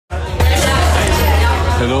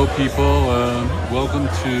Hello people, welcome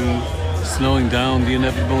to Slowing Down the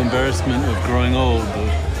Inevitable Embarrassment of Growing Old.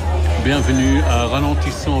 Bienvenue à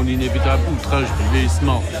Ralentissons l'inévitable outrage du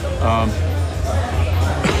vieillissement.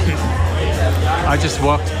 I just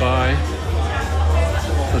walked by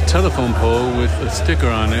a telephone pole with a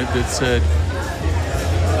sticker on it that said,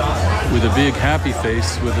 with a big happy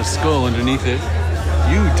face with a skull underneath it,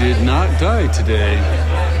 "You did not die today."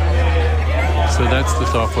 So that's the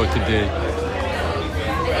thought for today.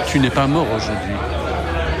 Tu n'es pas mort aujourd'hui.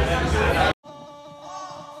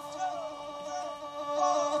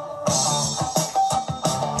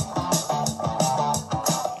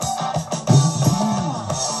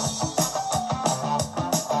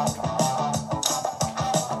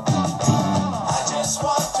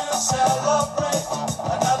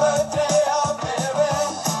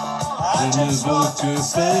 Je ne veux que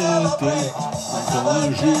fêter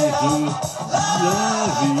un jour de la vie.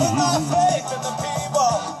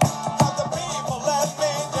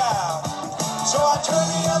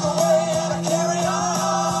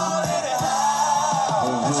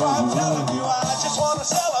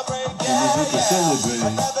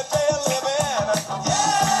 Another day of living.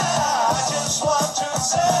 Yeah, I just want to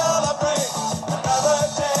celebrate another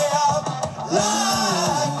day of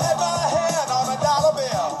life. Had my hand on a dollar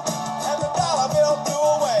bill, and the dollar bill blew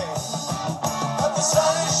away. But the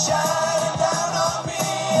sun is shining down on me.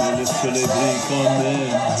 Mais le soleil brille quand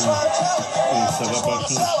même. Et ça va pas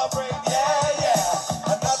changer.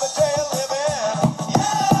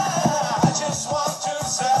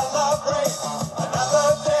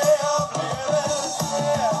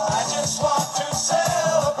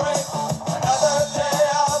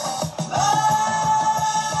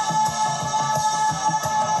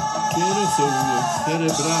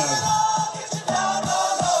 Celebrar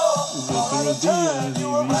otro día de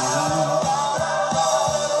vida.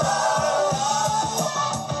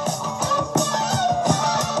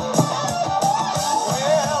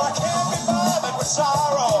 Well, I can't be bothered with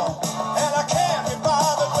sorrow, and I can't be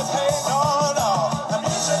bothered with hate, no. I'm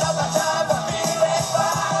using up my time for feeling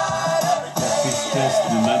fine every day. La tristesse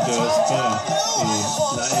ne m'intéresse pas, et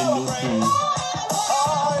la haine non plus.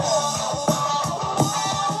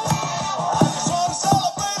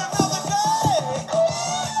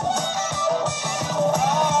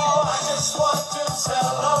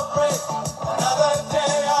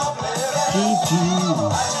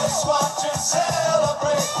 I just want to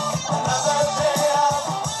celebrate another day of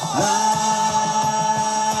life.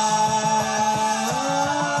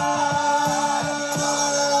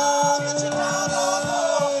 Get you down on the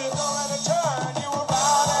floor and turn you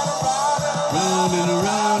round and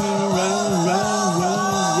around and round.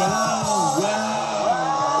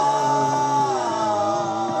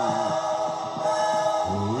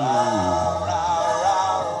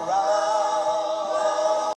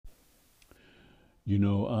 You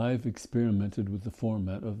know, I've experimented with the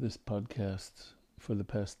format of this podcast for the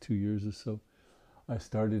past 2 years or so. I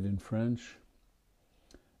started in French,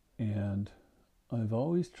 and I've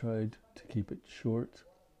always tried to keep it short,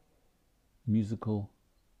 musical,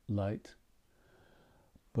 light,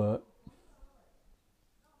 but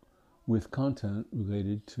with content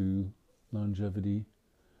related to longevity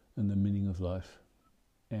and the meaning of life,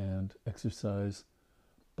 and exercise,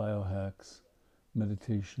 biohacks,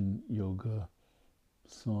 meditation, yoga,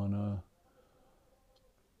 sauna,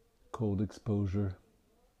 cold exposure,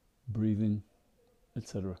 breathing,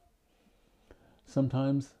 etc.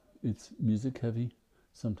 Sometimes it's music heavy,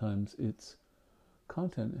 sometimes it's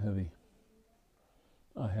content heavy.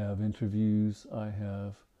 I have interviews, I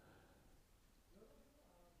have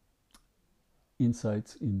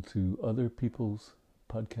insights into other people's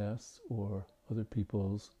podcasts or other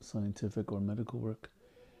people's scientific or medical work.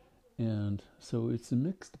 And so it's a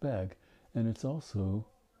mixed bag. And it's also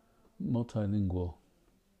multilingual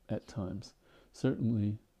at times.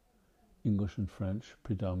 Certainly, English and French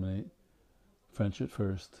predominate. French at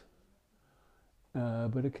first,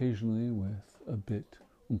 but occasionally with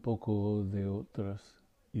un poco de otros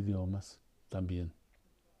idiomas también.